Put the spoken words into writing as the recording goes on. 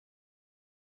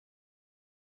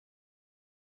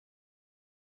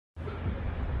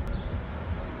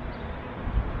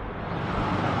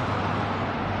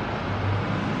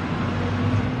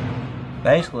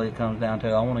basically it comes down to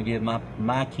I want to give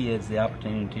my kids the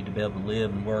opportunity to be able to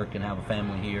live and work and have a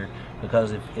family here,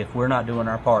 because if we're not doing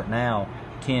our part now,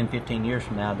 10, 15 years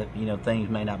from now, that things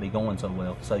may not be going so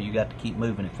well. So you got to keep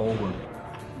moving it forward.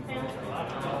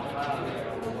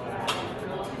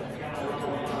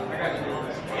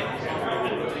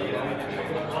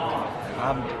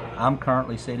 I'm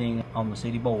currently sitting on the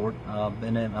city board. I'm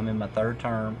in my third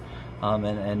term,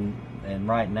 and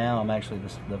right now I'm actually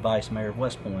the vice mayor of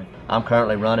West Point. I'm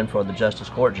currently running for the Justice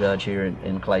Court Judge here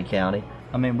in Clay County.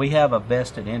 I mean, we have a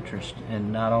vested interest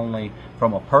in not only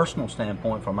from a personal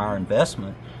standpoint from our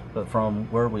investment, but from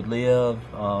where we live,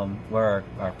 where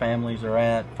our families are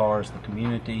at, as far as the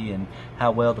community and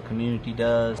how well the community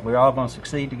does. We're all going to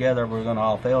succeed together, we're going to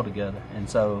all fail together. And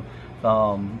so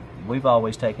we've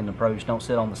always taken the approach, don't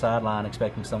sit on the sideline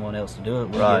expecting someone else to do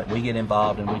it. We get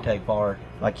involved and we take part.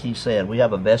 Like he said, we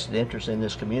have a vested interest in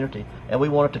this community, and we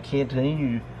want it to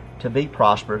continue to be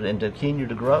prosperous and to continue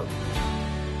to grow.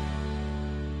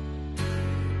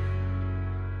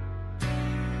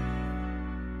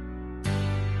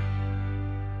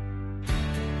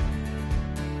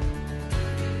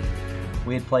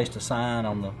 We had placed a sign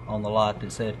on the lot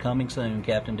that said, "Coming soon,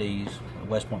 Captain D's,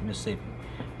 West Point, Mississippi."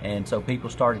 And so people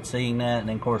started seeing that, and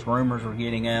then of course rumors were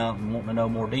getting out and wanting to know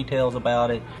more details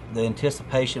about it. The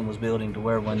anticipation was building to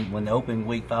where when the opening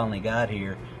week finally got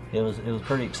here, it was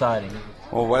pretty exciting.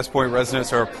 Well, West Point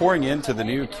residents are pouring into the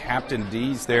new Captain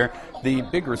D's there. The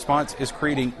big response is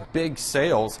creating big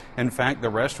sales. In fact, the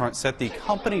restaurant set the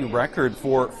company record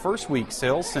for first week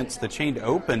sales since the chain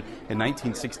opened in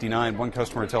 1969. One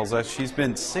customer tells us she's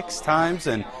been 6 times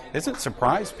and isn't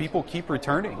surprised people keep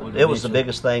returning. It was the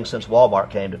biggest thing since Walmart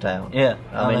came to town. Yeah,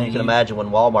 I mean, you can imagine when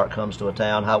Walmart comes to a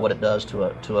town, what it does to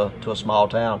a small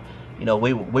town.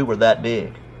 We were that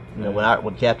big.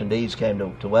 When Captain D's came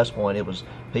to West Point, it was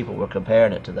people were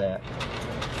comparing it to that.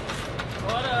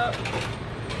 What up?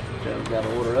 Joe's got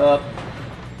to order up.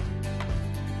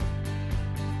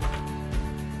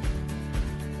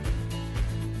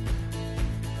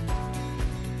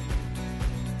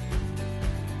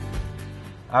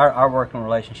 Our working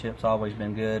relationship's always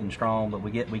been good and strong, but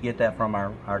we get that from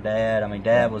our dad. I mean,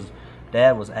 Dad was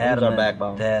adamant. He was our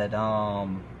backbone. That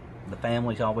the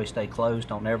families always stay close.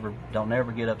 Don't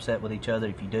never get upset with each other.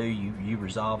 If you do, you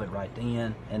resolve it right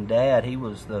then. And Dad, he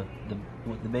was the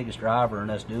biggest driver in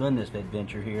us doing this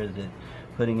adventure here, that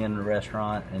putting in the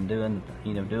restaurant and doing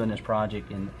this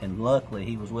project. And luckily,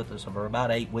 he was with us for about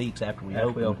 8 weeks after we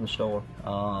opened the store.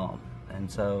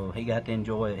 And so he got to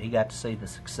enjoy it. He got to see the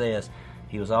success.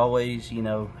 He was always,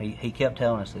 he kept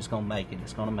telling us, it's going to make it,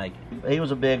 it's going to make it. He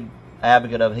was a big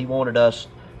advocate of it. He wanted us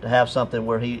to have something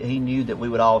where he knew that we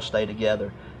would all stay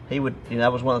together. He would,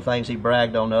 that was one of the things he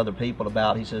bragged on to other people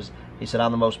about. He said,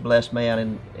 I'm the most blessed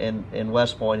man in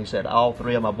West Point. He said, all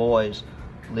 3 of my boys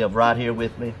live right here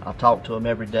with me. I talk to them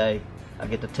every day. I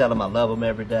get to tell them I love them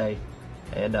every day.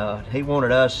 And he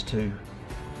wanted us to,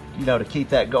 to keep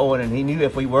that going. And he knew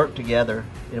if we worked together,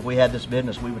 if we had this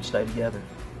business, we would stay together.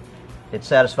 It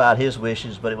satisfied his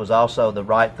wishes, but it was also the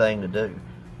right thing to do.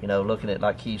 Looking at,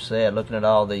 like Keith said, looking at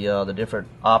all the different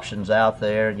options out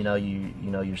there.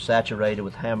 You're saturated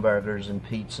with hamburgers and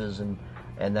pizzas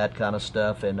and that kind of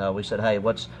stuff. And we said, hey,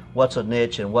 what's a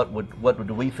niche, and what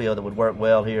do we feel that would work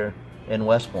well here in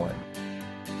West Point?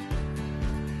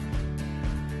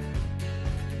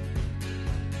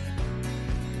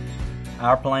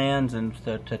 Our plans and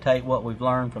to take what we've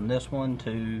learned from this one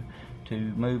to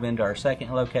move into our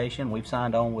second location. We've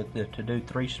signed on to do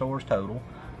 3 stores total.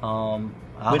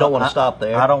 We don't want to stop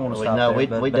there. I don't want to stop there. We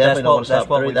but definitely don't want to stop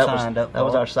there. That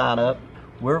was our sign up.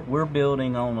 We're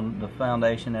building on the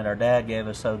foundation that our dad gave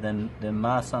us. So then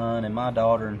my son and my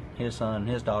daughter and his son and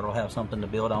his daughter will have something to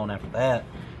build on after that,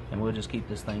 and we'll just keep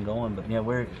this thing going. But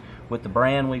we're with the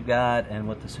brand we've got and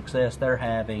with the success they're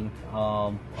having,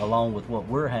 along with what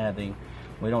we're having,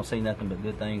 we don't see nothing but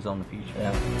good things on the future.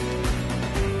 Yeah.